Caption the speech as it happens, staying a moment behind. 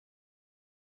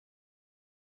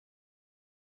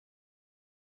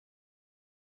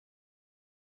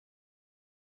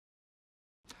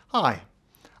Hi,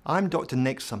 I'm Dr.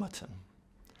 Nick Summerton.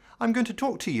 I'm going to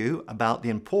talk to you about the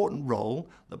important role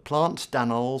that plant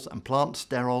stanols and plant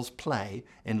sterols play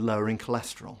in lowering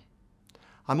cholesterol.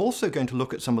 I'm also going to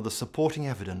look at some of the supporting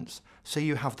evidence so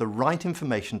you have the right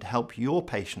information to help your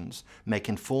patients make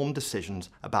informed decisions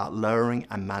about lowering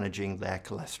and managing their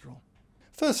cholesterol.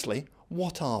 Firstly,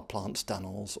 what are plant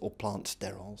stanols or plant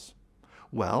sterols?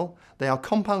 Well, they are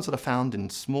compounds that are found in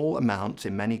small amounts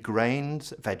in many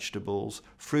grains, vegetables,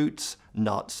 fruits,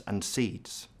 nuts and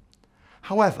seeds.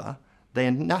 However, they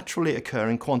naturally occur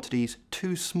in quantities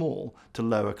too small to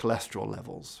lower cholesterol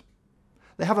levels.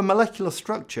 They have a molecular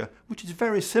structure which is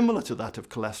very similar to that of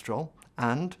cholesterol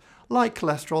and, like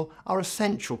cholesterol, are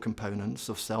essential components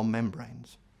of cell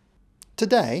membranes.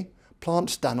 Today, plant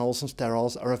stanols and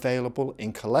sterols are available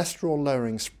in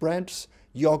cholesterol-lowering spreads,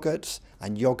 yogurts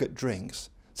and yogurt drinks,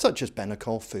 such as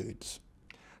Benecol foods.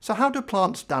 So how do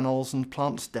plant stanols and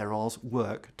plant sterols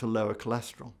work to lower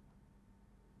cholesterol?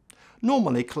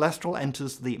 Normally, cholesterol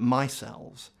enters the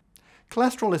micelles.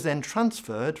 Cholesterol is then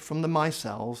transferred from the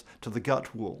micelles to the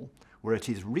gut wall, where it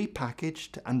is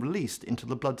repackaged and released into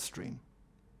the bloodstream.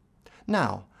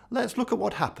 Now, let's look at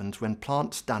what happens when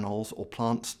plant stanols or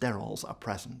plant sterols are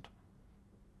present.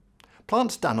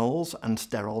 Plant stanols and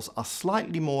sterols are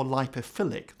slightly more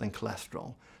lipophilic than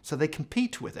cholesterol, so they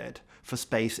compete with it for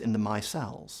space in the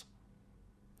micelles.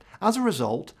 As a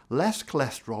result, less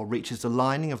cholesterol reaches the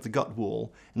lining of the gut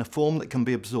wall in a form that can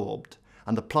be absorbed,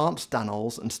 and the plant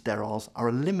stanols and sterols are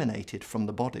eliminated from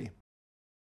the body.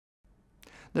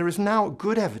 There is now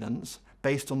good evidence,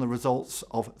 based on the results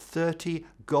of 30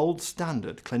 gold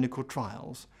standard clinical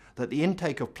trials, that the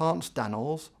intake of plant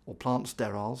stanols or plant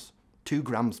sterols, 2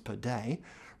 grams per day,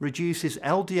 reduces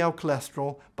LDL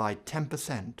cholesterol by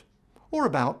 10%, or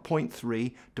about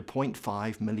 0.3 to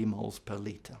 0.5 millimoles per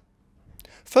litre.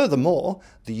 Furthermore,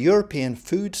 the European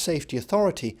Food Safety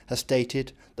Authority has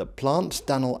stated that plant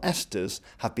stanol esters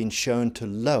have been shown to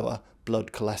lower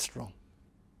blood cholesterol.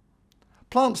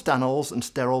 Plant stanols and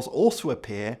sterols also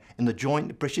appear in the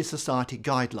joint British Society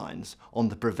guidelines on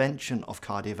the prevention of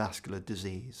cardiovascular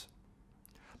disease.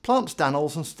 Plant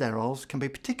stanols and sterols can be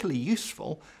particularly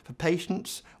useful for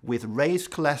patients with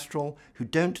raised cholesterol who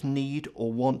don't need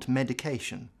or want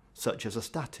medication, such as a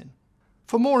statin.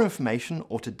 For more information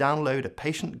or to download a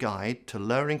patient guide to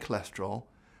lowering cholesterol,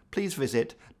 please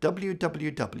visit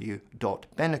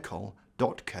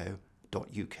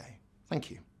www.benecol.co.uk. Thank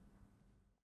you.